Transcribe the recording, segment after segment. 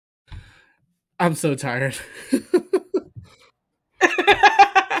I'm so tired.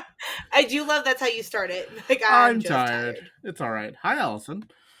 I do love that's how you start it. Like, I'm just tired. It's all right. Hi, Allison.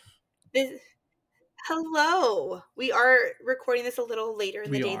 Hello. We are recording this a little later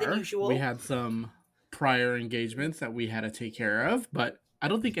in the day than usual. We had some prior engagements that we had to take care of, but I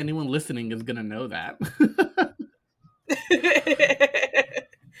don't think anyone listening is going to know that.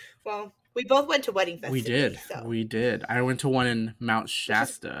 Well, we both went to wedding festivities. We did. I went to one in Mount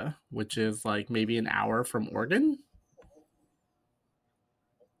Shasta, which is like maybe an hour from Oregon.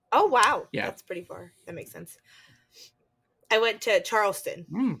 Oh, wow. Yeah. That's pretty far. That makes sense. I went to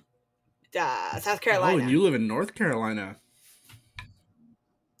Charleston, South Carolina. Oh, and you live in North Carolina.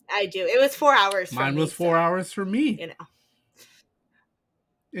 I do. It was 4 hours. Mine was 4 hours for me. You know.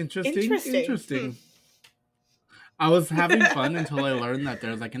 Interesting. I was having fun until I learned that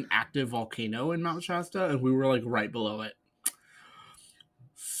there's like an active volcano in Mount Shasta, and we were like right below it.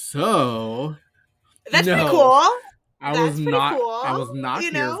 So that's pretty cool. I was not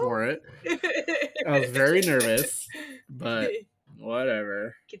here for it. I was very nervous, but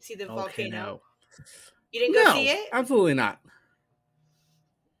whatever. You could see the volcano. You didn't go see it? Absolutely not.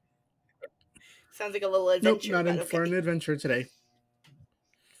 Sounds like a little adventure. Nope, not in for an adventure today.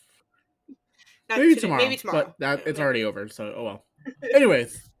 Maybe tomorrow. But it's already over, so oh well.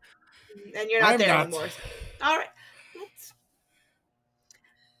 Anyways. And you're not there anymore. So. All right.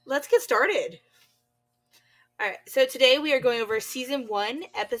 Let's get started. All right. So today we are going over season 1,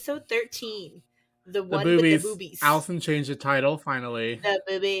 episode 13. The One With the Boobies. Allison changed the title, finally. The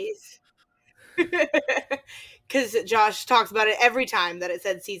Boobies. Because Josh talks about it every time that it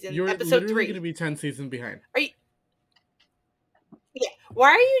said episode 3. You're literally going to be 10 seasons behind. Are you? Yeah.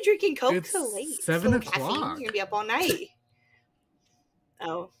 Why are you drinking Coke so late? 7 o'clock. Caffeine. You're going to be up all night.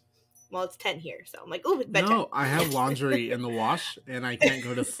 Oh. Well, it's 10 here, so I'm like, ooh, it's bedtime. No, I have laundry in the wash, and I can't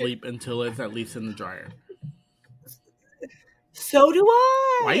go to sleep until it's at least in the dryer. So do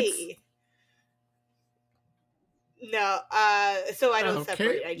I. Whites? No, so I don't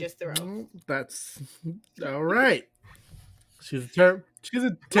separate. I just throw. That's all right. She's a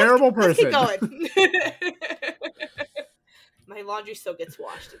terrible person. Let's keep going. My laundry still gets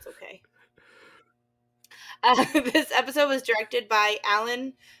washed. It's okay. This episode was directed by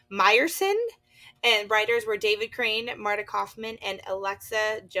Alan Meyerson, and writers were David Crane, Marta Kaufman, and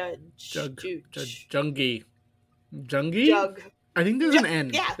Alexa Jungi. Jug. I think there's an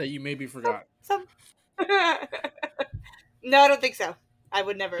N that you maybe forgot. No, I don't think so. I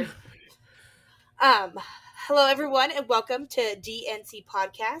would never. Hello, everyone, and welcome to DNC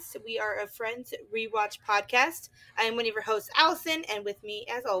Podcast. We are a Friends Rewatch podcast. I am one of your hosts, Allison, and with me,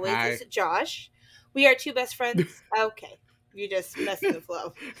 as always, is Josh. We are two best friends. Okay, you just messing the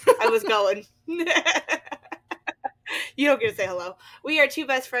flow. I was going. You don't get to say hello. We are two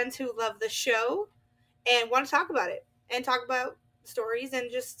best friends who love the show and want to talk about it and talk about stories and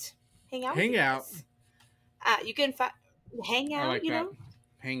just hang out. Hang out. You can hang out. Like that.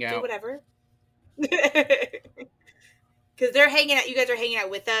 Hang out. Do whatever. Because they're hanging out. You guys are hanging out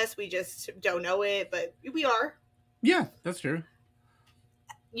with us. We just don't know it, but we are. Yeah, that's true.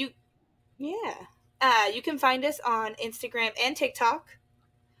 You can find us on Instagram and TikTok.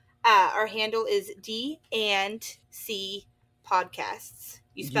 Our handle is D&C Podcasts.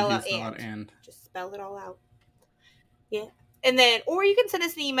 You spell out and. Just spell it all out. Yeah. And then, or you can send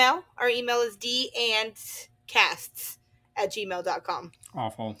us an email. Our email is dandcasts@gmail.com.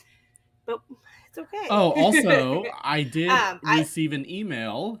 Awful. But it's okay. Oh, also, I did receive an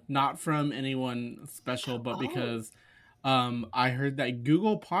email, not from anyone special, but because I heard that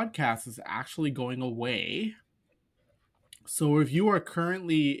Google Podcasts is actually going away. So if you are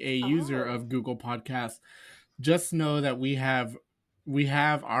currently a user of Google Podcasts, just know that we have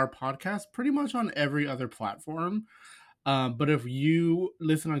our podcast pretty much on every other platform. But if you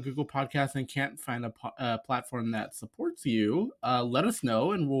listen on Google Podcasts and can't find a platform that supports you, let us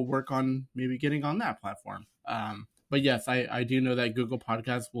know and we'll work on maybe getting on that platform. But yes, I do know that Google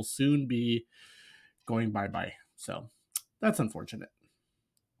Podcasts will soon be going bye-bye. So that's unfortunate.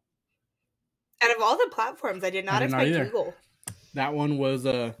 Out of all the platforms, I did not expect Google. That one was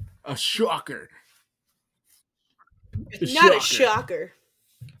a shocker. Not a shocker.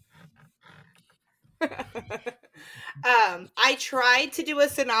 I tried to do a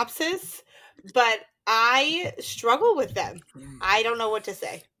synopsis, but I struggle with them. I don't know what to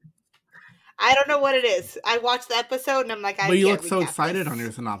say. I don't know what it is. I watched the episode and I'm like, But you look so excited on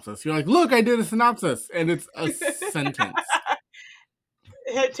your synopsis. You're like, look, I did a synopsis, and it's a sentence.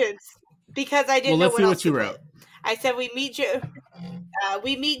 Because I didn't know what else what you wrote. I said we meet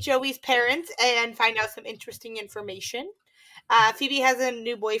Joey's parents and find out some interesting information. Phoebe has a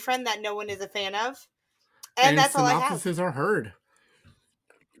new boyfriend that no one is a fan of. And And that's all I have. synopsises are heard.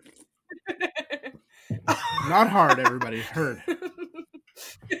 Not hard, everybody. Heard.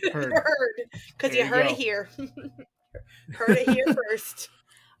 Heard. Because you heard it here. Heard it here first.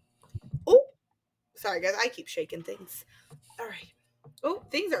 Oh, sorry, guys. I keep shaking things. All right. Oh,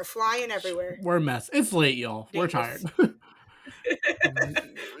 things are flying everywhere. We're a mess. It's late, y'all. We're tired. We're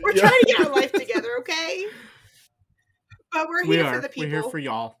trying to get our life together, okay? But we're here for the people. We're here for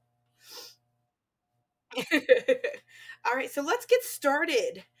y'all. All right, so let's get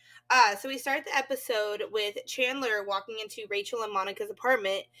started. So we start the episode with Chandler walking into Rachel and Monica's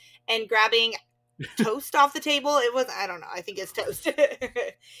apartment and grabbing toast off the table. It was, I don't know, I think it's toast.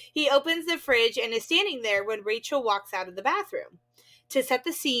 He opens the fridge and is standing there when Rachel walks out of the bathroom. To set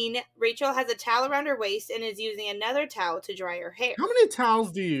the scene, Rachel has a towel around her waist and is using another towel to dry her hair. How many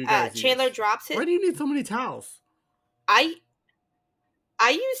towels do you guys Chandler use? drops it. Why do you need so many towels? I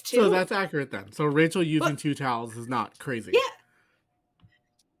use 2. So that's accurate then. So Rachel using 2 towels is not crazy. Yeah.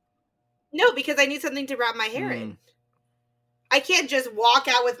 No, because I need something to wrap my hair in. I can't just walk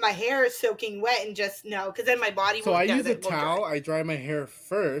out with my hair soaking wet and just, no, because then my body So I use a towel, I dry my hair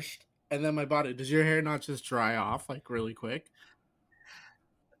first, and then my body. Does your hair not just dry off, like, really quick?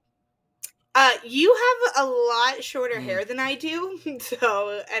 You have a lot shorter hair than I do, and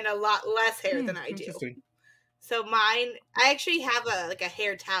a lot less hair than I do. So mine, I actually have a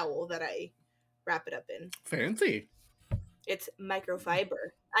hair towel that I wrap it up in. Fancy. It's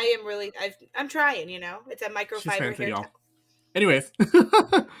microfiber. I am really, I'm trying, it's a microfiber hair towel. Anyways.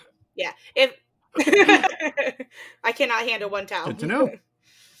 Yeah. If I cannot handle one towel. Good to know.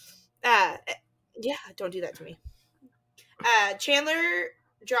 Yeah, don't do that to me. Chandler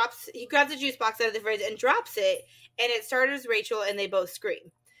he grabs a juice box out of the fridge and drops it, and it startles Rachel, and they both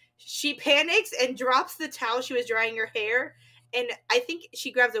scream. She panics and drops the towel she was drying her hair, and I think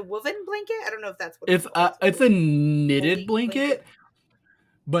she grabs a woven blanket. I don't know if that's what it's called. It's a knitted blanket,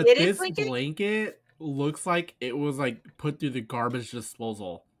 but this blanket looks like it was put through the garbage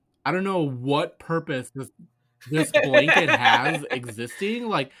disposal. I don't know what purpose this blanket has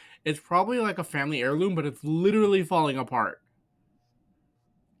existing. It's probably a family heirloom, but it's literally falling apart.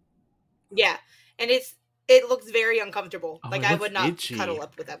 Yeah, and it looks very uncomfortable. I would not cuddle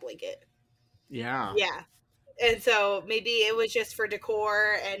up with that blanket. Yeah. Yeah. And so maybe it was just for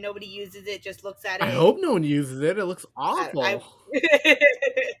decor and nobody uses it, just looks at it. I hope no one uses it. It looks awful.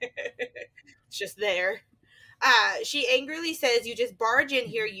 It's just there. She angrily says, "You just barge in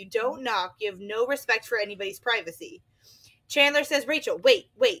here, you don't knock, you have no respect for anybody's privacy." Chandler says, "Rachel, wait."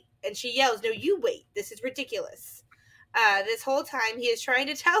 And she yells, "No, you wait. This is ridiculous." This whole time he is trying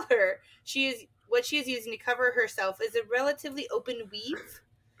to tell her what she is using to cover herself is a relatively open weave,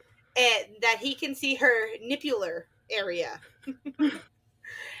 and that he can see her nippular area.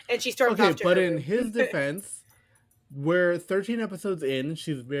 And she storms off to but her in room. his defense, we're 13 episodes in,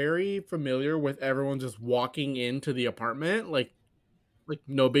 she's very familiar with everyone just walking into the apartment, like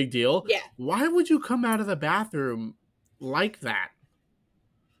no big deal. Yeah. Why would you come out of the bathroom like that?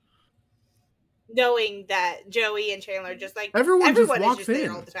 Knowing that Joey and Chandler just everyone just walks is just in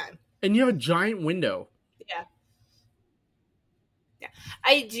there all the time. And you have a giant window. Yeah. Yeah.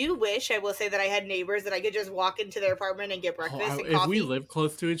 I do wish, I will say, that I had neighbors that I could just walk into their apartment and get breakfast and coffee. If we lived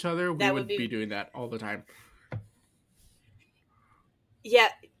close to each other, we would be doing that all the time. Yeah,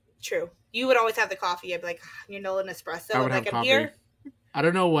 true. You would always have the coffee. I'd be like, "You know, an espresso." I would have coffee. Here. I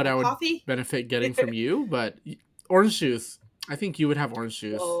don't know what I would benefit getting from you, but orange juice. I think you would have orange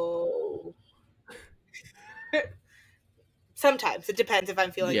juice. Oh. Sometimes. It depends if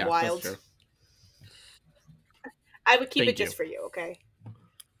I'm feeling wild. That's true. I would keep it just for you, okay?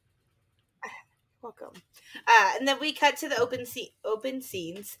 Welcome. And then we cut to the open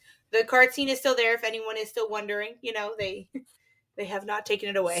scenes. The card scene is still there if anyone is still wondering. They have not taken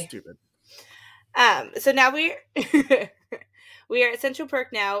it away. Stupid. So now we are at Central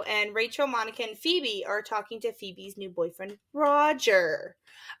Perk now, and Rachel, Monica, and Phoebe are talking to Phoebe's new boyfriend, Roger.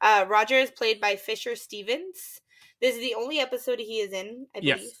 Roger is played by Fisher Stevens. This is the only episode he is in, I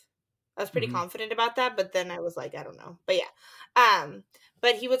believe. Yes. I was pretty confident about that, but then I was like, I don't know. But yeah.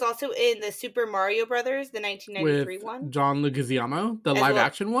 But he was also in the Super Mario Brothers, the 1993 one. John Leguizamo, the live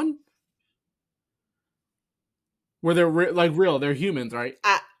action one? Where they're real, they're humans, right?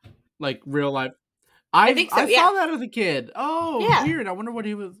 Real life. I think so, I saw that as a kid. Oh, yeah. Weird. I wonder what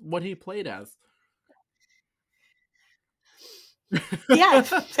he played as. Yeah,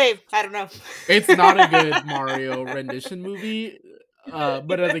 same. I don't know. It's not a good Mario rendition movie.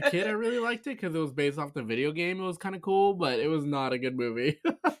 But as a kid, I really liked it because it was based off the video game. It was kind of cool, but it was not a good movie.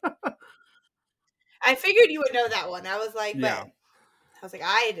 I figured you would know that one. I was like, Yeah.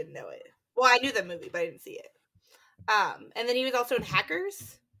 I didn't know it. Well, I knew the movie, but I didn't see it. And then he was also in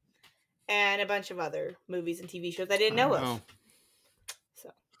Hackers and a bunch of other movies and TV shows I didn't know of. So,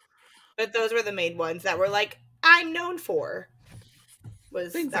 but those were the main ones that were like I'm known for.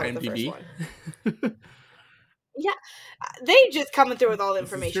 Thanks, That was the first IMDb. one. Yeah, they just coming through with all the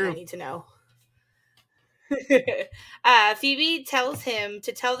information I need to know. Phoebe tells him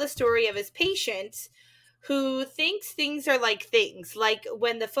to tell the story of his patient who thinks things are like things, like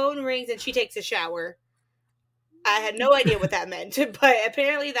when the phone rings and she takes a shower. I had no idea what that meant, but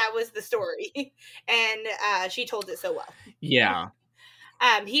apparently that was the story, and she told it so well. Yeah.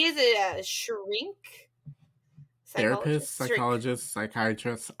 He is a shrink. Therapist, psychologist,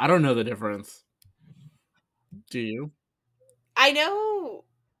 psychiatrist. I don't know the difference. Do you? I know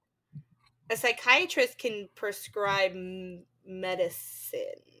a psychiatrist can prescribe medicine,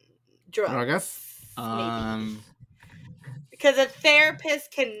 drugs. I guess. Maybe. Because a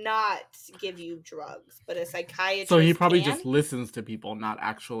therapist cannot give you drugs, but a psychiatrist So he probably just listens to people, not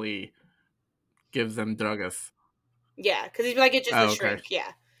actually gives them drugs. Yeah, because he's like, it's just a shrink.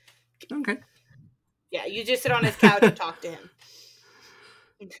 Yeah. Okay. Yeah, you just sit on his couch and talk to him.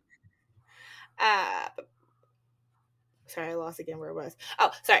 Sorry, I lost again where it was.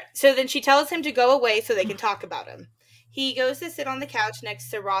 Oh, sorry. So then she tells him to go away so they can talk about him. He goes to sit on the couch next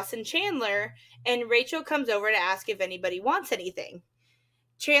to Ross and Chandler, and Rachel comes over to ask if anybody wants anything.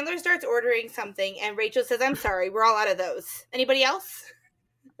 Chandler starts ordering something, and Rachel says, I'm sorry, we're all out of those. Anybody else?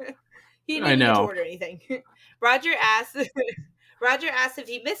 He didn't even get to order anything. Roger asks if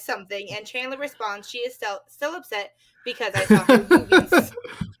he missed something, and Chandler responds, she is still upset because I saw her boobies.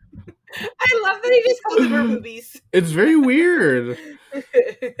 I love that he just called them her boobies. It's very weird.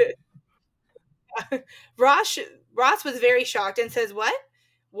 Ross was very shocked and says, What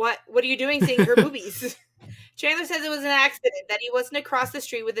are you doing seeing her boobies? Chandler says it was an accident, that he wasn't across the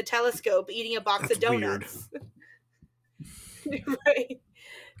street with a telescope eating a box of donuts. Right.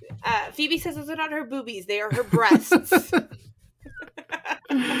 Phoebe says those are not her boobies, they are her breasts.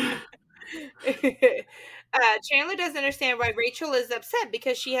 Chandler doesn't understand why Rachel is upset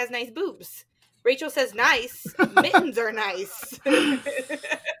because she has nice boobs. Rachel says nice. Mittens are nice.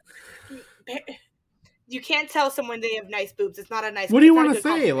 You can't tell someone they have nice boobs. It's not a nice. What do you want to say?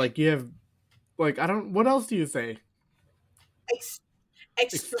 Compliment. Like you have, like I don't. What else do you say?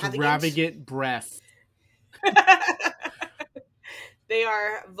 Extravagant breasts. They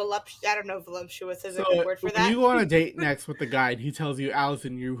are voluptuous. I don't know if voluptuous is a good word for that. When you go on a date next with the guy and he tells you,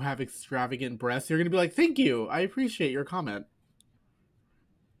 Allison, you have extravagant breasts, you're going to be like, thank you. I appreciate your comment.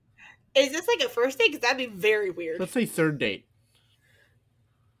 Is this like a first date? Because that'd be very weird. Let's say third date.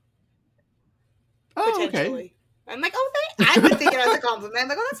 Oh, potentially. Okay. I'm like, I would think it as a compliment. I'm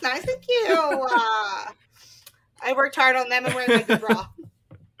like, oh, that's nice. Thank you. I worked hard on them and wearing my good bra.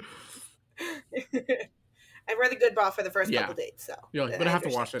 I wear the good bra for the first couple dates, so. You're like, but I have to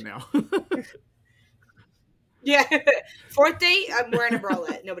wash it now. Yeah. Fourth date, I'm wearing a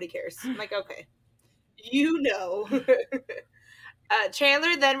bralette. Nobody cares. I'm like, okay. You know.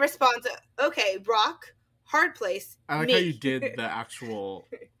 Chandler then responds, okay, rock, hard place. I like how you did the actual.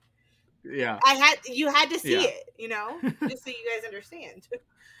 Yeah. You had to see it, you know, just so you guys understand.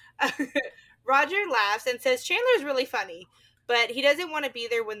 Roger laughs and says Chandler's really funny, but he doesn't want to be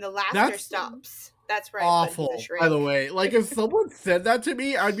there when the laughter stops. That's right. Awful, by the way. Like, if someone said that to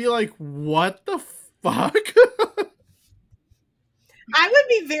me, I'd be like, what the fuck? I would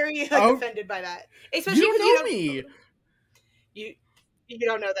be very offended by that. Especially because you don't know me. You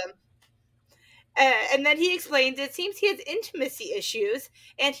don't know them. And then he explains it seems he has intimacy issues,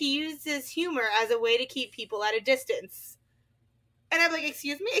 and he uses humor as a way to keep people at a distance. And I'm like,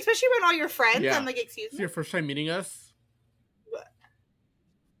 excuse me? Especially when all your friends, I'm like, excuse me? It's your first time meeting us?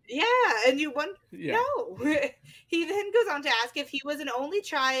 Yeah, and you want no. He then goes on to ask if he was an only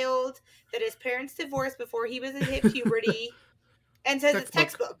child, that his parents divorced before he was in hit puberty, and says it's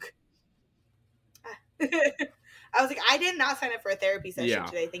textbook. I was like, I did not sign up for a therapy session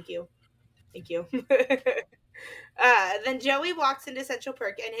today. Thank you. Then Joey walks into Central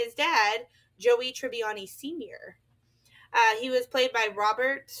Perk, and his dad, Joey Tribbiani Sr. He was played by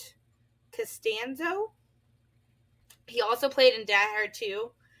Robert Costanzo. He also played in Die Hard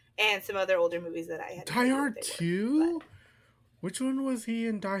 2 and some other older movies that I had. Die Hard 2? Which one was he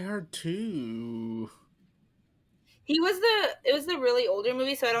in Die Hard 2? It was the really older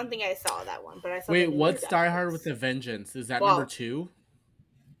movie, so I don't think I saw that one. But I saw. Wait, what's Die Hard with a Vengeance? Is that number 2?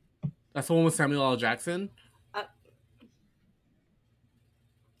 That's the one with Samuel L. Jackson?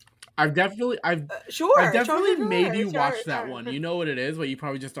 I've definitely made you watch that one. You know what it is, but you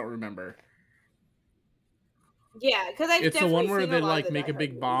probably just don't remember. Yeah, because I've It's the definitely one where seen they a lot of like the make Die a Hard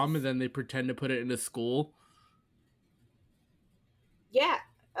big bomb movies. and then they pretend to put it into school. Yeah.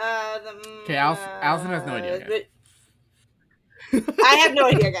 Okay, Allison has no idea, guys. I have no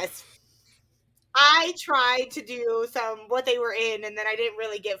idea, guys. I tried to do what they were in, and then I didn't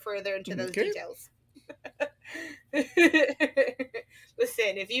really get further into those Okay. details.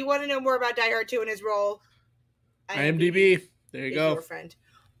 Listen, if you want to know more about Die Hard 2 and his role, IMDb. There you is go. your friend.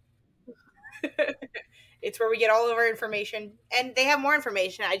 It's where we get all of our information, and they have more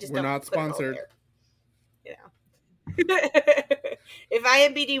information. I just We're don't not put it all sponsored. there. You know. If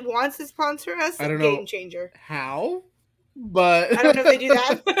IMDb wants to sponsor us, I don't know game changer. how, but I don't know if they do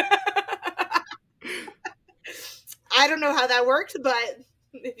that. I don't know how that works, but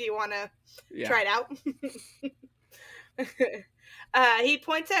if you want to try it out. He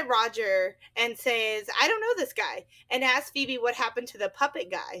points at Roger and says, I don't know this guy, and asks Phoebe what happened to the puppet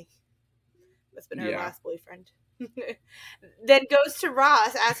guy. That's been her last boyfriend. Then goes to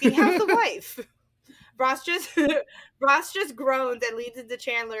Ross asking, how's the wife? Ross just groans and leads into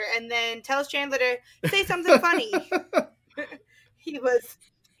Chandler and then tells Chandler to say something funny. he was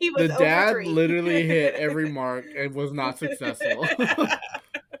the over dad 3. literally hit every mark and was not successful.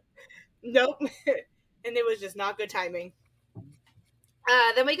 Nope. And it was just not good timing.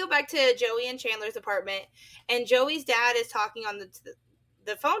 Then we go back to Joey and Chandler's apartment, and Joey's dad is talking on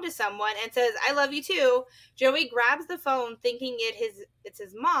the phone to someone and says, I love you too. Joey grabs the phone thinking it's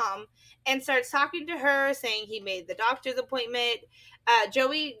his mom and starts talking to her, saying he made the doctor's appointment.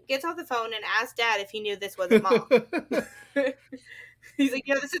 Joey gets off the phone and asks Dad if he knew this was a mom. He's like,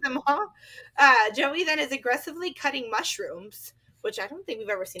 this is a mom? Joey then is aggressively cutting mushrooms, which I don't think we've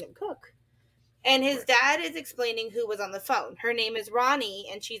ever seen him cook. And his dad is explaining who was on the phone. Her name is Ronnie,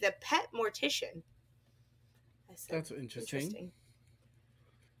 and she's a pet mortician. That's interesting.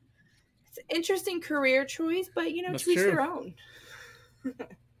 It's an interesting career choice, but, That's choose true. their own.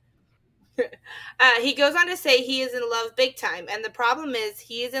 He goes on to say he is in love big time, and the problem is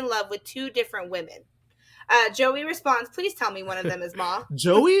he is in love with 2 different women. Joey responds, please tell me one of them is Ma.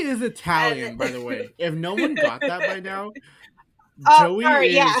 Joey is Italian, by the way. If no one got that by now, Joey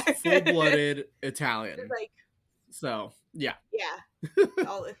is full-blooded Italian. So, yeah. Yeah.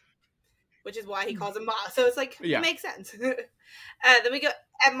 Which is why he calls him Ma. So it's like, it makes sense. Then we go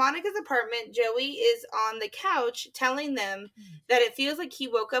at Monica's apartment. Joey is on the couch telling them that it feels like he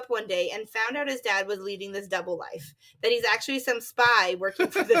woke up one day and found out his dad was leading this double life. That he's actually some spy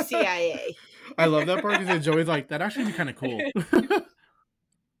working for the CIA. I love that part because Joey's like, that'd actually be kind of cool.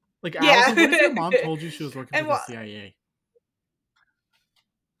 Like, Allison, what if your mom told you she was working for the CIA?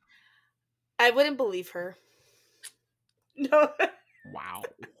 I wouldn't believe her. No. Wow.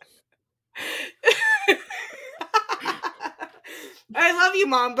 I love you,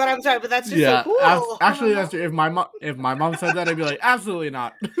 Mom, but I'm sorry, but that's just so cool. Actually, that's true. If my mom said that, I'd be like, absolutely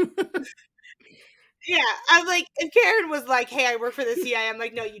not. Yeah, I'm like, if Karen was like, hey, I work for the CIA, I'm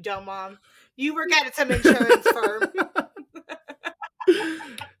like, no, you don't, Mom. You work at some insurance firm.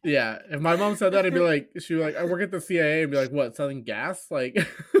 Yeah, if my mom said that, I'd be like, she'd be like, I work at the CIA, and be like, what, selling gas? Like,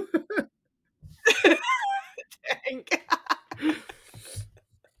 Dang.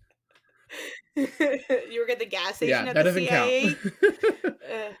 You work at the gas station at the CIA?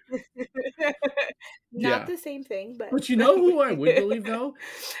 Not the same thing, but... But you know who I would believe, though?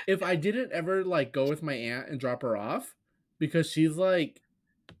 If I didn't ever, like, go with my aunt and drop her off, because she's, like,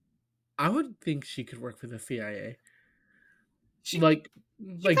 I would think she could work for the CIA. She's like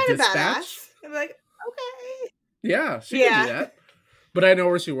dispatch? I'm like, okay. Yeah, she can do that. But I know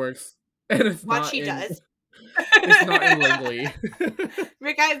where she works. And it's what she does. It's not in Langley.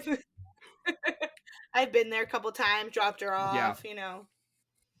 Rick, I've been there a couple times, dropped her off, you know.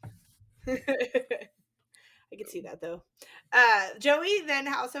 I can see that, though. Joey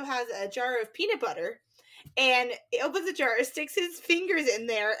then also has a jar of peanut butter, and he opens the jar, sticks his fingers in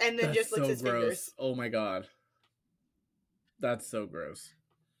there, and then just licks his fingers. Oh my god. That's so gross.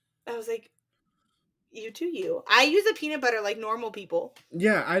 I was like, you do you. I use a peanut butter like normal people.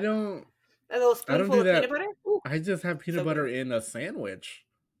 Yeah, I don't... A little spoonful of peanut butter? Ooh. I just have peanut butter in a sandwich.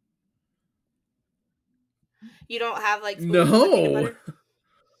 You don't have, like, spoonfuls of peanut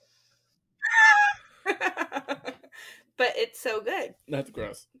butter? But it's so good. That's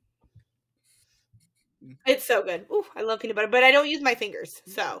gross. It's so good. Ooh, I love peanut butter, but I don't use my fingers,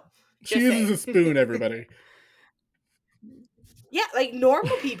 so... She uses a spoon, everybody. Yeah, like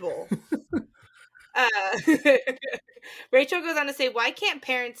normal people. Rachel goes on to say, why can't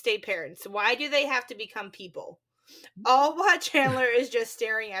parents stay parents? Why do they have to become people? All while Chandler is just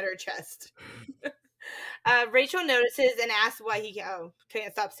staring at her chest. Rachel notices and asks why he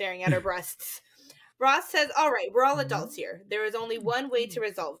can't stop staring at her breasts. Ross says, all right, we're all adults here. There is only one way to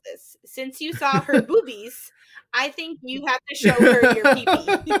resolve this. Since you saw her boobies, I think you have to show her your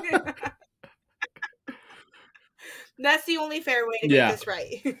pee-pee. That's the only fair way to make this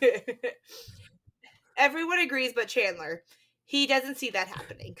right. Everyone agrees but Chandler. He doesn't see that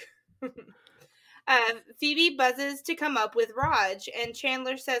happening. Phoebe buzzes to come up with Raj, and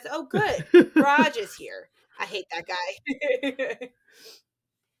Chandler says, oh, good. Raj is here. I hate that guy.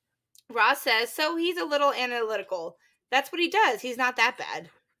 Ross says, so he's a little analytical. That's what he does. He's not that bad.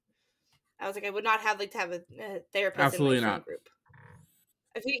 I was like, I would not have to have a therapist Absolutely in my not. friend group.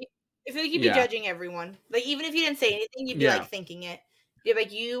 I feel like you'd be judging everyone. Like, even if you didn't say anything, you'd be like thinking it. You're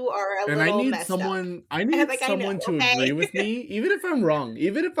like, you are a little messed up. I need someone to agree with me, even if I'm wrong.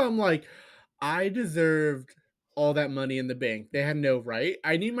 Even if I'm like, I deserved all that money in the bank. They had no right.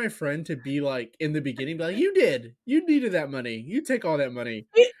 I need my friend to be like, in the beginning, be like, you did. You needed that money. You take all that money.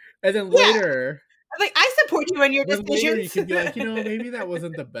 And then later... I'm like, I support you in your decisions. Later you could be like, maybe that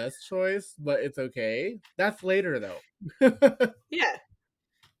wasn't the best choice, but it's okay. That's later, though. Yeah.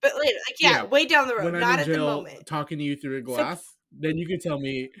 But later, like, way down the road, when not I'm in at jail, the moment. Talking to you through a glass, then you can tell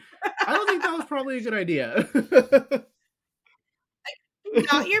me, I don't think that was probably a good idea.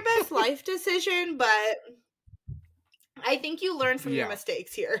 Not your best life decision, but I think you learned from your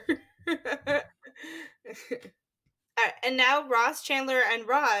mistakes here. And now Ross, Chandler, and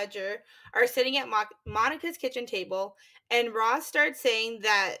Roger are sitting at Monica's kitchen table, and Ross starts saying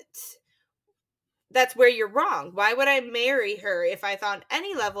that that's where you're wrong. Why would I marry her if I thought on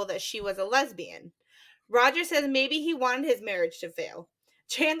any level that she was a lesbian? Roger says maybe he wanted his marriage to fail.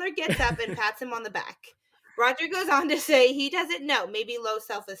 Chandler gets up and pats him on the back. Roger goes on to say he doesn't know. Maybe low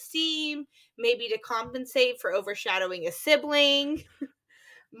self-esteem, maybe to compensate for overshadowing a sibling.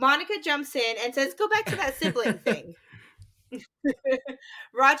 Monica jumps in and says, go back to that sibling thing.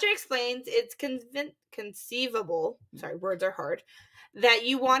 Roger explains it's conceivable, sorry, words are hard, that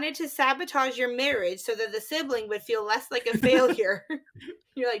you wanted to sabotage your marriage so that the sibling would feel less like a failure.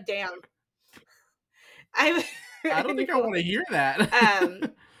 You're like, damn. I don't think I want to hear that.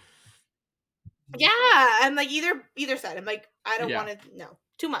 Yeah, I'm like either side. I'm like, I don't want to. No,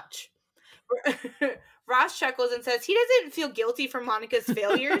 too much. Ross chuckles and says he doesn't feel guilty for Monica's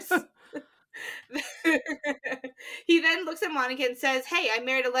failures. He then looks at Monica and says, hey, I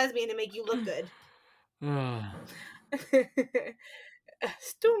married a lesbian to make you look good.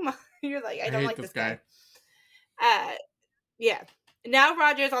 Stuma. You're like, I don't like this guy. Yeah. Now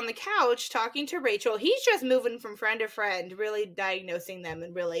Roger's on the couch talking to Rachel. He's just moving from friend to friend, really diagnosing them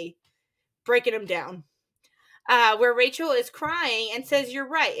and really breaking them down. Where Rachel is crying and says, you're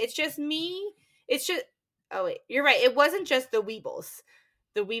right. It's just me. It's just... Oh, wait. You're right. It wasn't just the Weebles.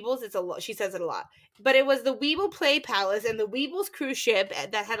 The Weebles, it's a lot. She says it a lot. But it was the Weeble Play Palace and the Weebles cruise ship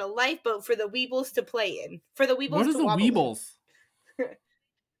that had a lifeboat for the Weebles to play in. For the Weebles what is to the Weebles?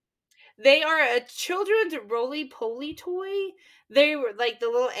 They are a children's roly-poly toy. They were like the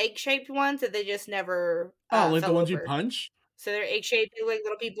little egg-shaped ones that they just never like the ones over. You punch? So they're egg-shaped, they look like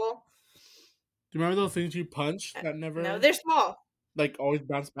little people. Do you remember those things you punch that never... No, they're small. Like, always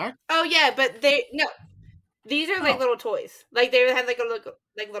bounce back? Oh, yeah, but no. These are like little toys. Like, they had like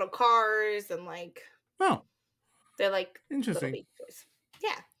little cars and like... Oh. They're like interesting little baby toys.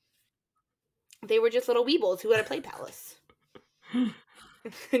 Yeah. They were just little Weebles who had a play palace.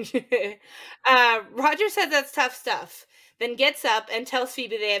 Roger said that's tough stuff, then gets up and tells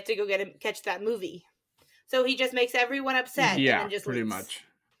Phoebe they have to go catch that movie. So he just makes everyone upset and then just pretty leaves. Much.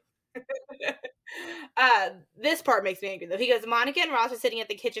 This part makes me angry though. He goes, Monica and Ross are sitting at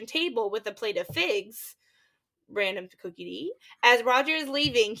the kitchen table with a plate of figs, random cookie to eat. As Roger is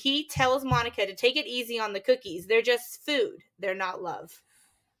leaving, he tells Monica to take it easy on the cookies. They're just food. They're not love.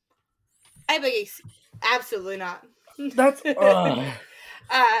 I think absolutely not. That's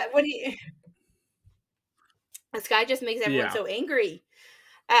when this guy just makes everyone so angry.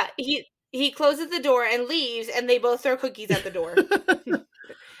 He closes the door and leaves, and they both throw cookies at the door.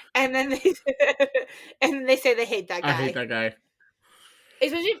 and then they say they hate that guy. I hate that guy.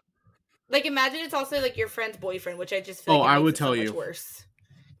 Especially, like, imagine it's also like your friend's boyfriend, which I just feel like I would tell you worse.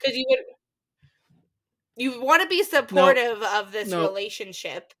 Because you want to be supportive of this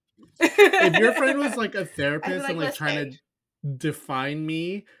relationship. If your friend was like a therapist and like trying to define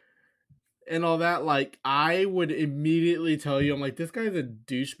me and all that, like, I would immediately tell you, I'm like, this guy's a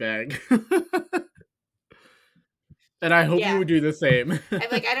douchebag. And I hope you would do the same.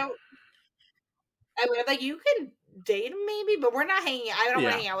 I'm like, I would like, you can date him maybe, but we're not hanging out. I don't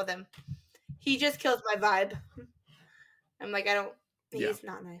want to hang out with him. He just kills my vibe. I'm like, he's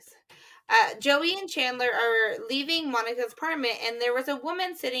not nice. Joey and Chandler are leaving Monica's apartment, and there was a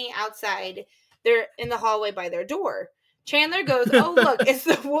woman sitting outside They're in the hallway by their door. Chandler goes, "Oh, look, it's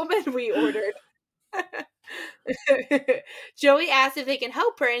the woman we ordered." Joey asks if they can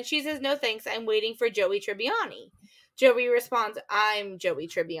help her, and she says, "No thanks, I'm waiting for Joey Tribbiani." Joey responds, "I'm Joey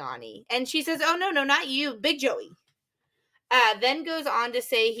Tribbiani." And she says, "Oh, no, not you, Big Joey." Then goes on to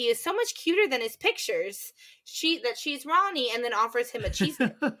say he is so much cuter than his pictures, that she's Ronnie, and then offers him a cheese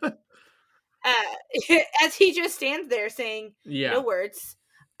dip. As he just stands there saying no words.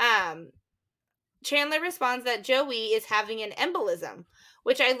 Chandler responds that Joey is having an embolism,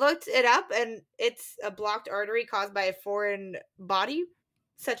 which I looked it up, and it's a blocked artery caused by a foreign body,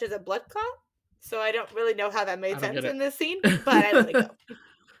 such as a blood clot. So I don't really know how that made sense in this scene, but I let it go.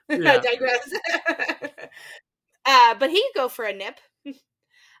 I digress. But he could go for a nip.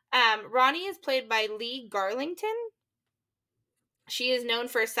 Ronnie is played by Lee Garlington. She is known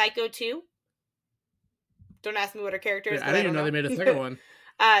for Psycho 2. Don't ask me what her character is. I didn't even know they made a second one.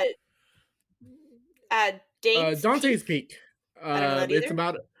 Dante's Peak. I don't know that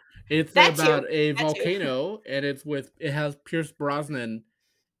either. It's about a volcano, and it has Pierce Brosnan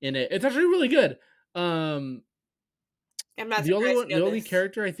in it. It's actually really good. I'm not the only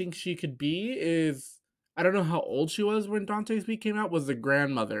character I think she could be is, I don't know how old she was when Dante's Peak came out, was the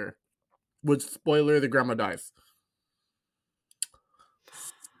grandmother. Which, spoiler, the grandma dies.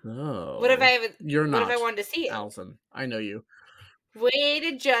 So what if I wanted to see it? Allison, I know you. Way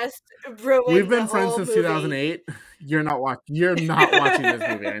to just ruin. We've been friends since 2008. You're not watching this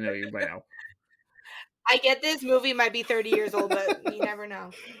movie. I know you by now. I get this movie might be 30 years old, but you never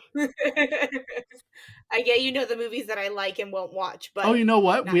know. I get the movies that I like and won't watch. But you know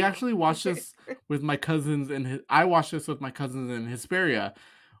what? We actually watched this with my cousins, I watched this with my cousins in Hesperia.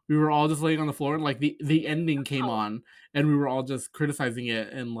 We were all just laying on the floor, and like the ending came on, and we were all just criticizing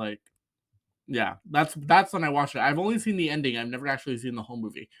it, and like, yeah, that's when I watched it. I've only seen the ending. I've never actually seen the whole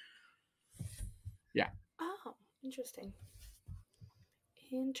movie. Yeah. Oh, interesting.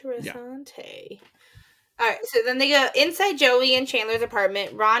 Interessante. Yeah. All right, so then they go inside Joey and Chandler's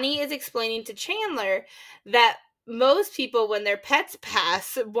apartment. Ronnie is explaining to Chandler that most people, when their pets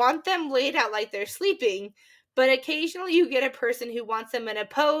pass, want them laid out like they're sleeping, but occasionally you get a person who wants them in a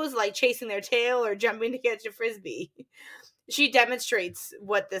pose, like chasing their tail or jumping to catch a frisbee. She demonstrates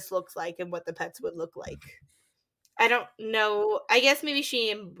what this looks like and what the pets would look like. I don't know. I guess maybe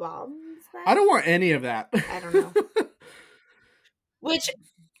she embalms them? I don't want any of that. I don't know. Which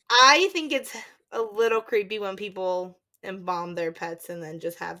I think it's a little creepy when people embalm their pets and then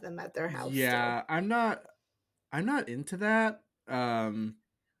just have them at their house. Yeah, still. I'm not into that. Yeah,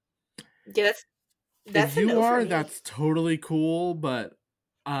 that's if you are, that's totally cool, but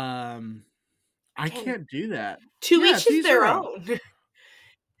I can't do that. To each is their own.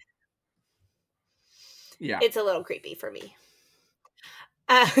 Yeah. It's a little creepy for me.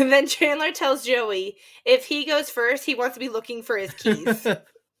 Then Chandler tells Joey if he goes first, he wants to be looking for his keys.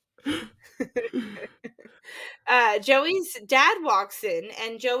 Joey's dad walks in,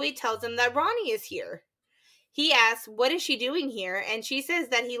 and Joey tells him that Ronnie is here. He asks, "What is she doing here?" And she says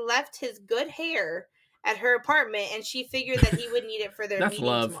that he left his good hair at her apartment, and she figured that he would need it for their meeting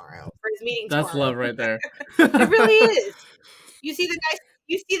tomorrow. For his meeting tomorrow. That's love right there. It really is. You see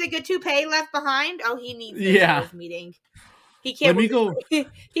the good toupee left behind? Oh, he needs this for his meeting. He can't.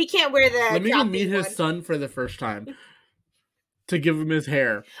 He can't wear the. Let me go meet his son for the first time to give him his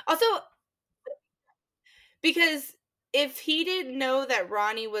hair. Also, because if he didn't know that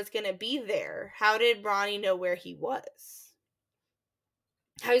Ronnie was going to be there, how did Ronnie know where he was?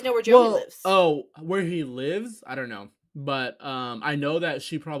 How does he know where Joey lives? Oh, where he lives? I don't know. But I know that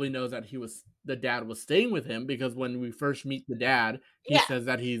she probably knows that the dad was staying with him, because when we first meet the dad, he says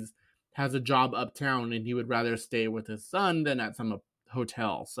that has a job uptown and he would rather stay with his son than at some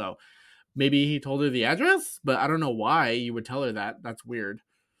hotel. So maybe he told her the address, but I don't know why you would tell her that. That's weird.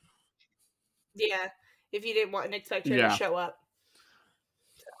 Yeah, if you didn't want and expect her to show up.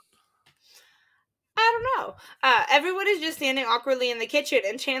 So, I don't know. Everyone is just standing awkwardly in the kitchen,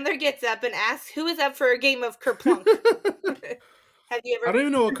 and Chandler gets up and asks who is up for a game of Kerplunk. Have you ever? I don't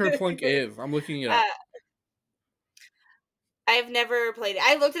even know what Kerplunk is. I'm looking it up. I've never played it.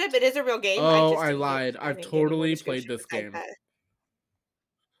 I looked it up. It is a real game. Oh, I lied. I've totally played this game.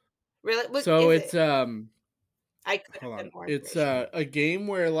 Really? What so is it's it? I could have been more. It's a game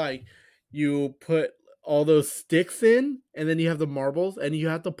where like you put all those sticks in, and then you have the marbles, and you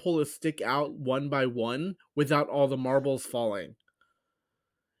have to pull a stick out one by one without all the marbles falling.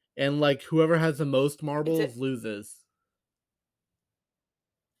 And like whoever has the most marbles loses.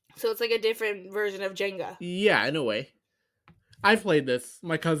 So it's like a different version of Jenga. Yeah, in a way. I've played this.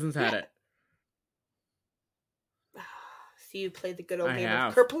 My cousins had it. So you played the good old game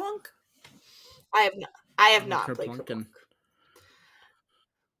of Kerplunk? I have not played Kerplunk.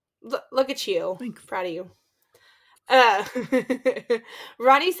 Look at you. Thanks. Proud of you.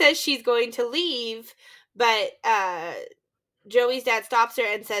 Ronnie says she's going to leave, but Joey's dad stops her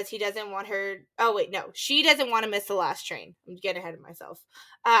and says he doesn't want her. Oh wait, no, she doesn't want to miss the last train. I'm getting ahead of myself.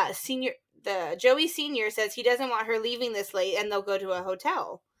 Joey Senior says he doesn't want her leaving this late, and they'll go to a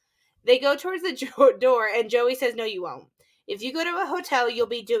hotel. They go towards the door, and Joey says, "No, you won't. If you go to a hotel, you'll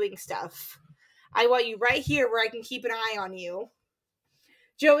be doing stuff. I want you right here where I can keep an eye on you."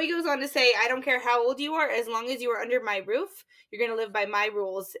 Joey goes on to say, "I don't care how old you are, as long as you are under my roof, you're going to live by my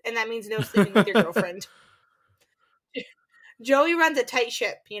rules, and that means no sleeping with your girlfriend." Joey runs a tight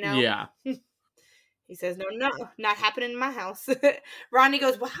ship, you know? Yeah. He says, no, not happening in my house. Ronnie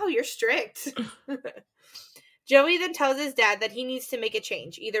goes, "Wow, you're strict." Joey then tells his dad that he needs to make a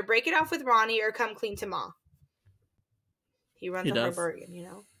change. Either break it off with Ronnie or come clean to Ma. He runs a hard bargain, you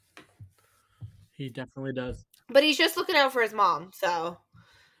know? He definitely does. But he's just looking out for his mom, so...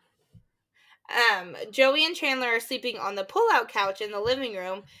 Joey and Chandler are sleeping on the pull-out couch in the living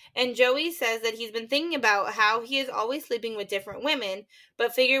room, and Joey says that he's been thinking about how he is always sleeping with different women,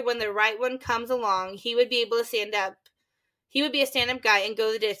 but figured when the right one comes along, he would be able to stand up. He would be a stand-up guy and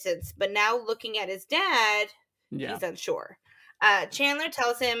go the distance. But now, looking at his dad, he's unsure. Chandler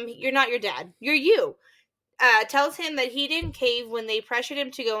tells him, "You're not your dad. You're you." Tells him that he didn't cave when they pressured him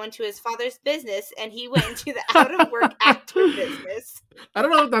to go into his father's business, and he went into the out-of-work actor business. I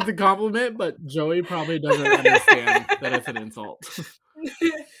don't know if that's a compliment, but Joey probably doesn't understand that it's an insult.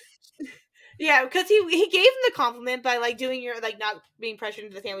 Yeah, because he gave him the compliment by like doing your like not being pressured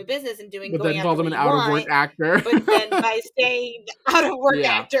into the family business and doing. But then called him an out-of-work actor. But then by saying out-of-work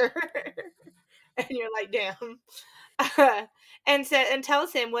actor, and you're like, damn. And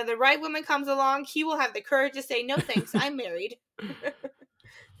tells him when the right woman comes along, he will have the courage to say, "No thanks, I'm married."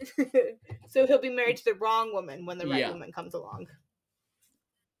 So he'll be married to the wrong woman when the right woman comes along.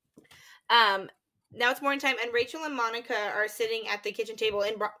 Now it's morning time, and Rachel and Monica are sitting at the kitchen table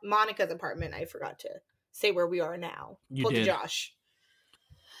in Monica's apartment. I forgot to say where we are now. You did. To Josh.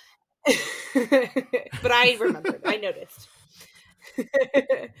 But I remembered. I noticed.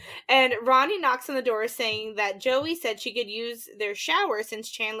 And Ronnie knocks on the door saying that Joey said she could use their shower since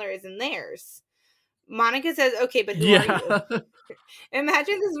Chandler is in theirs. Monica says, "Okay, but who are you?"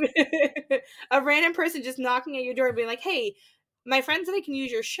 Imagine this a random person just knocking at your door and being like, "Hey, my friend said I can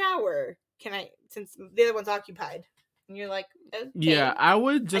use your shower. Can I, since the other one's occupied?" And you're like, "Okay." Yeah, I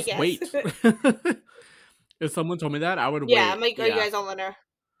would just wait. If someone told me that, I would wait. Yeah, I'm like, are you guys all in a...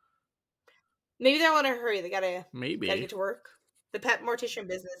 Maybe they're all in a hurry. They gotta get to work. The pet mortician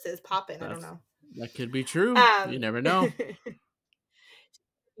business is popping. I don't know. That could be true. You never know.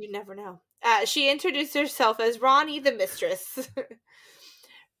 You never know. She introduced herself as Ronnie, the mistress.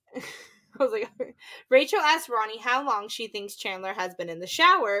 I was like, Rachel asks Ronnie how long she thinks Chandler has been in the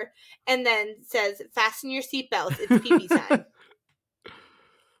shower, and then says, "Fasten your seatbelts. It's pee-pee time."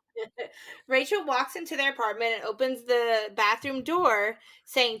 Rachel walks into their apartment and opens the bathroom door,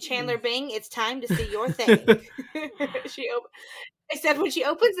 saying, "Chandler Bing, it's time to see your thing." Except when she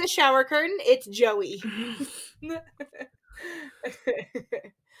opens the shower curtain, it's Joey.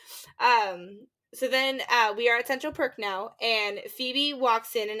 So then we are at Central Perk now, and Phoebe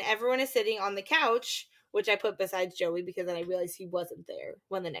walks in, and everyone is sitting on the couch, which I put besides Joey because then I realized he wasn't there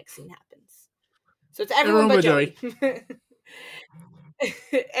when the next scene happens. So it's everyone but Joey.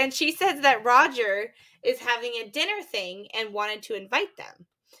 And she says that Roger is having a dinner thing and wanted to invite them.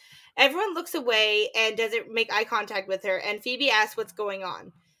 Everyone looks away and doesn't make eye contact with her, and Phoebe asks what's going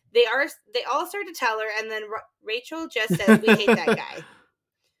on. They all start to tell her, and then Rachel just says, "We hate that guy."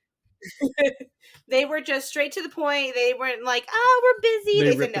 They were just straight to the point. They weren't like, "Oh, we're busy."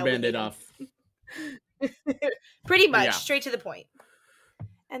 They ripped the Band-Aid off. Pretty much, straight to the point.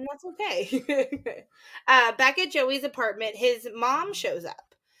 And that's okay. Back at Joey's apartment, his mom shows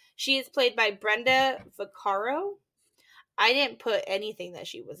up. She is played by Brenda Vaccaro. I didn't put anything that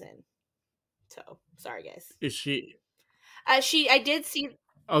she was in. So, sorry, guys. Is she? I did see...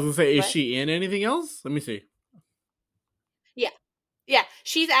 I was going to say, is she in anything else? Let me see. Yeah. Yeah.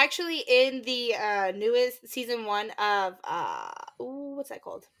 She's actually in the newest season 1 of... what's that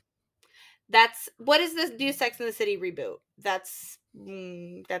called? What is this new Sex and the City reboot? I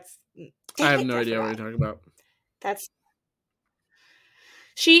have no idea what you're talking about.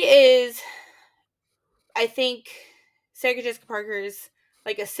 She is, I think, Sarah Jessica Parker's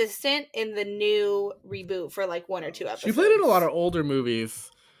like assistant in the new reboot for like 1 or 2 episodes. She played in a lot of older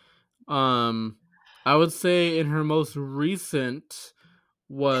movies. I would say in her most recent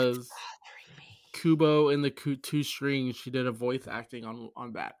was Kubo in the 2 Strings. She did a voice acting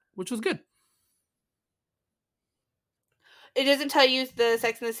on that, which was good. It doesn't tell you the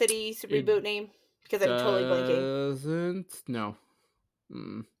Sex and the City reboot name because I'm totally blanking. Doesn't? No.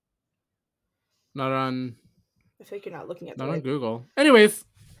 Not on. I feel like you're not looking at not the on right. Google. Anyways,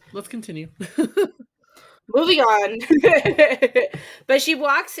 let's continue. Moving on. But she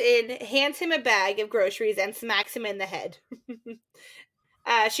walks in, hands him a bag of groceries, and smacks him in the head.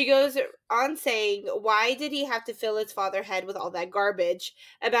 She goes on saying, why did he have to fill his father's head with all that garbage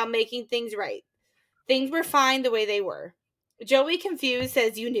about making things right? Things were fine the way they were. Joey, confused,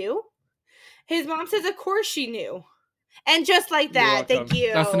 says, you knew? His mom says, of course she knew. And just like that, thank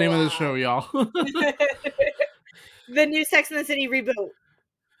you. That's the name of the show, y'all. The new Sex and the City reboot.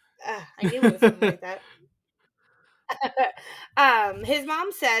 I knew it was something like that. His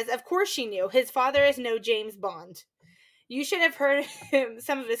mom says, of course she knew. His father is no James Bond. You should have heard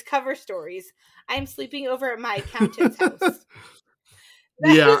some of his cover stories. I'm sleeping over at my accountant's house.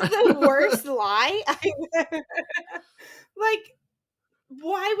 That is the worst lie. Like,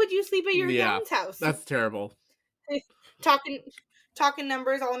 why would you sleep at your accountant's house? That's terrible. Talking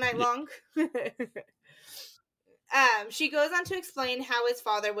numbers all night long. She goes on to explain how his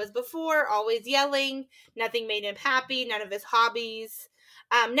father was before, always yelling. Nothing made him happy. None of his hobbies.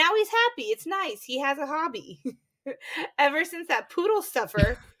 Now he's happy. It's nice. He has a hobby. Ever since that poodle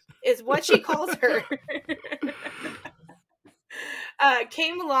stuffer is what she calls her.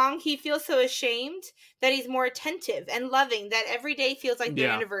 Came along, he feels so ashamed that he's more attentive and loving, that every day feels like their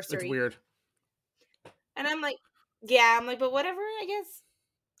anniversary. It's weird. And I'm like, but whatever, I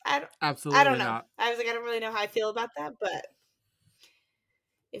guess. Absolutely I don't know. not. I was like, I don't really know how I feel about that, but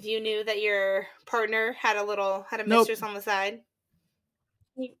if you knew that your partner had a mistress on the side,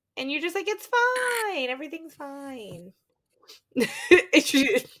 and you're just like, it's fine, everything's fine.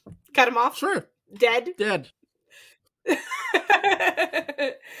 Cut him off? Sure. Dead?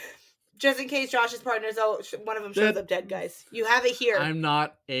 Just in case Josh's partners, one of them shows up dead, guys. You have it here. I'm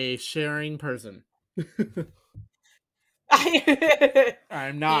not a sharing person.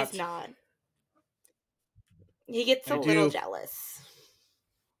 I'm not. He's not. He gets a little jealous.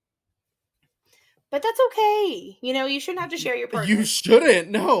 But that's okay. You know, you shouldn't have to share your partner. You shouldn't,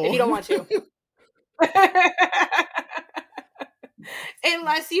 no. If you don't want to.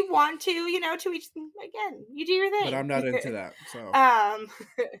 Unless you want to, to each, again, you do your thing. But I'm not into that, so.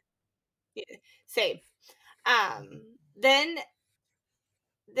 Same. Then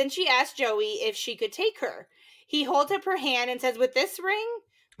she asked Joey if she could take her. He holds up her hand and says, with this ring,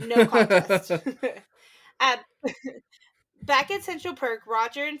 no contest. Back at Central Perk,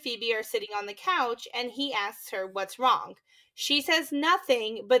 Roger and Phoebe are sitting on the couch, and he asks her what's wrong. She says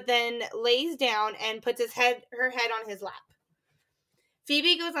nothing, but then lays down and puts her head on his lap.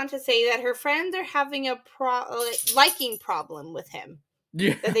 Phoebe goes on to say that her friends are having a liking problem with him.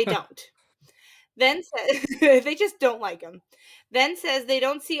 Yeah. That they don't. Then says they just don't like him. Then says they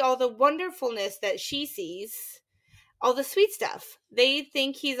don't see all the wonderfulness that she sees, all the sweet stuff. They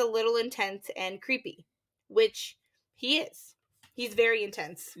think he's a little intense and creepy, which he is. He's very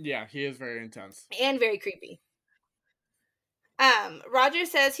intense. Yeah, he is very intense. And very creepy. Roger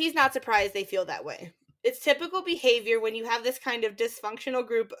says he's not surprised they feel that way. It's typical behavior when you have this kind of dysfunctional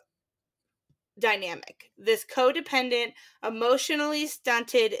group dynamic. This codependent, emotionally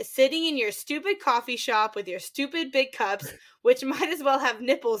stunted, sitting in your stupid coffee shop with your stupid big cups, which might as well have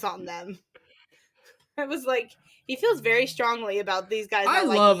nipples on them. I was like, he feels very strongly about these guys. I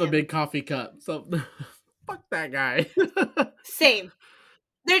love a big coffee cup, so fuck that guy. Same.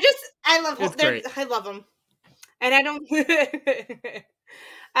 They're just, I love them. And I don't...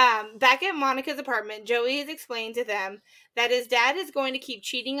 Back at Monica's apartment, Joey has explained to them that his dad is going to keep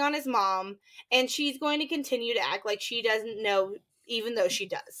cheating on his mom, and she's going to continue to act like she doesn't know, even though she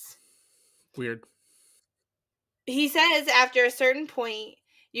does. Weird. He says after a certain point,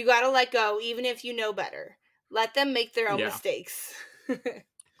 you gotta let go, even if you know better. Let them make their own mistakes.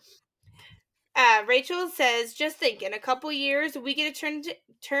 Rachel says, just think, in a couple years, we get to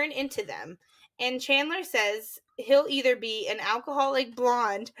turn into them. And Chandler says he'll either be an alcoholic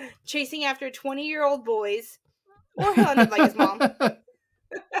blonde chasing after 20-year-old boys, or he'll end up like his mom. I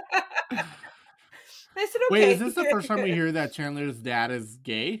said, okay. Wait, is this the first time we hear that Chandler's dad is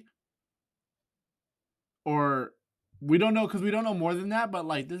gay? Or we don't know, because we don't know more than that, but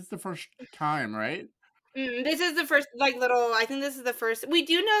like this is the first time, right? This is the first, I think this is the first. We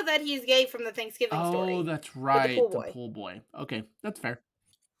do know that he's gay from the Thanksgiving story. Oh, that's right. The pool boy. Okay, that's fair.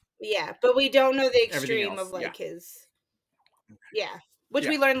 Yeah, but we don't know the extreme of his. Yeah, which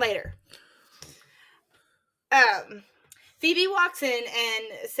we learn later. Phoebe walks in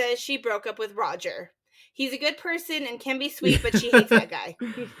and says she broke up with Roger. He's a good person and can be sweet, but she hates that guy.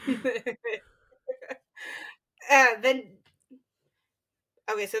 Then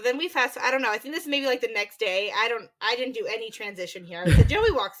Okay, so then we I don't know. I think this is maybe like the next day. I didn't do any transition here. I said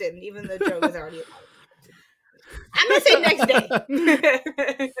Joey walks in, even though Joey was already alive. I'm gonna say next day.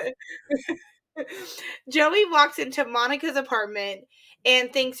 Joey walks into Monica's apartment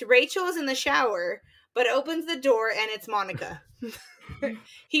and thinks Rachel is in the shower, but opens the door and it's Monica.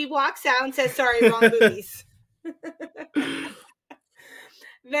 He walks out and says, "Sorry, wrong boobies."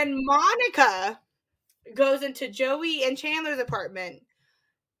 Then Monica goes into Joey and Chandler's apartment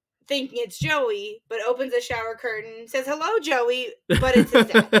thinking it's Joey, but opens the shower curtain, says, "Hello, Joey," but it's his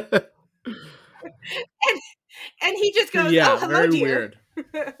dad. and he just goes, "Oh, hello, dear." Weird.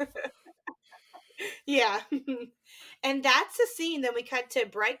 Yeah. And that's the scene. Then we cut to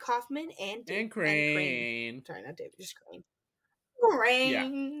Bright Kaufman and Crane. Sorry, not David, just Crane.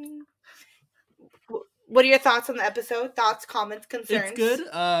 Crane. Yeah. What are your thoughts on the episode? Thoughts, comments, concerns? It's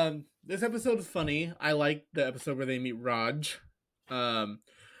good. This episode is funny. I like the episode where they meet Raj.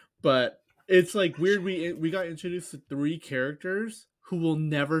 But it's like weird. We got introduced to 3 characters who we'll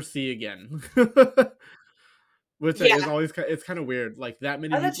never see again. Which is always it's kind of weird. Like that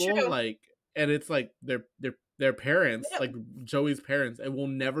many people, true. Like, and it's like their parents, like Joey's parents, and we'll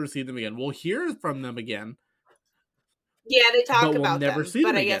never see them again. We'll hear from them again. Yeah, they talk about we'll never them, see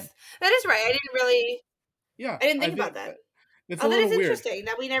them again. I guess that is right. I didn't really. Yeah, I didn't think about that. It's that is weird. Interesting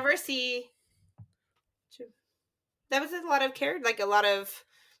that we never see. That was a lot of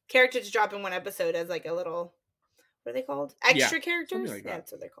characters drop in one episode as like a little. What are they called? Extra characters. Like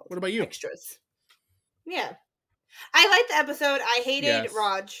that's what they're called. What about you? Extras. Yeah. I liked the episode. I hated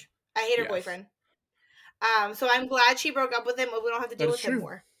Raj. I hate her boyfriend. So I'm glad she broke up with him, but we don't have to deal with him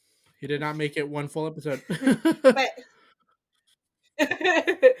more. He did not make it one full episode. But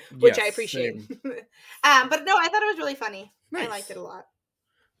which I appreciate. But no, I thought it was really funny. Nice. I liked it a lot.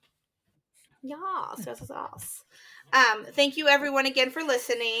 Yes. Thank you everyone again for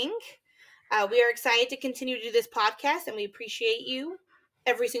listening. We are excited to continue to do this podcast, and we appreciate you,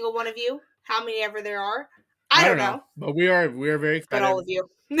 every single one of you. How many ever there are. I don't know. But we are very excited. But all of you.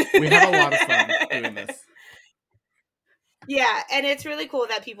 We have a lot of fun doing this. Yeah, and it's really cool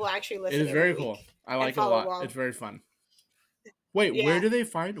that people actually listen. It is very cool. I like it a lot. Along. It's very fun. Wait, where do they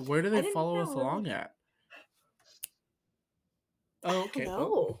follow us along at? Oh, okay.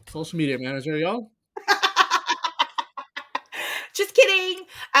 Oh, social media manager, y'all. Just kidding.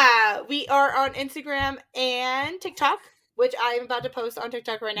 We are on Instagram and TikTok, which I'm about to post on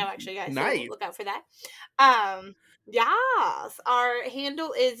TikTok right now, actually, guys. Nice. So look out for that. Yes. Our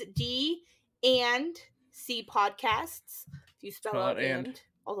handle is D and C Podcasts. If you spell out and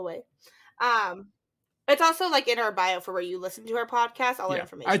all the way. It's also like in our bio for where you listen to our podcast. All our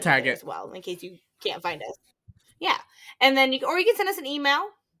information. I tag it as well in case you can't find us. Yeah. And then you can send us an email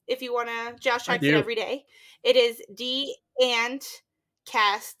if you want to. Josh checks it every day. It is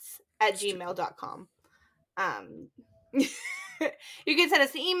dandcasts@gmail.com. You can send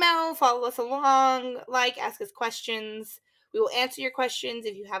us an email, follow us along, ask us questions. We will answer your questions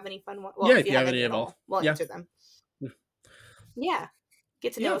if you have any fun ones. Well, if you have any at all, we'll answer them. Yeah.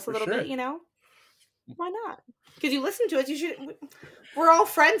 Get to know us a little bit, Why not? Because you listen to us, you should. We're all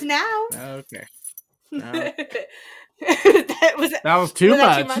friends now. Okay. No. that was too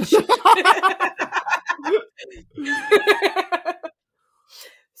much.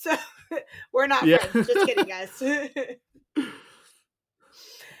 So we're not friends. Just kidding, guys.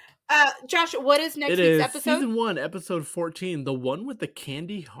 Josh, what is next week's episode? Season 1, episode 14, the one with the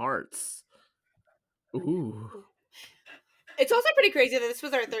candy hearts. Ooh. It's also pretty crazy that this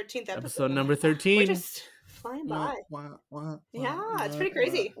was our 13th episode. Episode number 13. We're just flying by. Yeah, it's pretty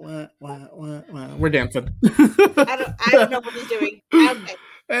crazy. We're dancing. I don't know what he's doing. Okay.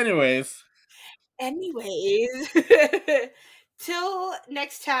 Anyways. Till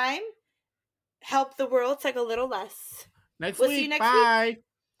next time, help the world take a little less. We'll see you next week.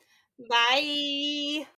 Bye.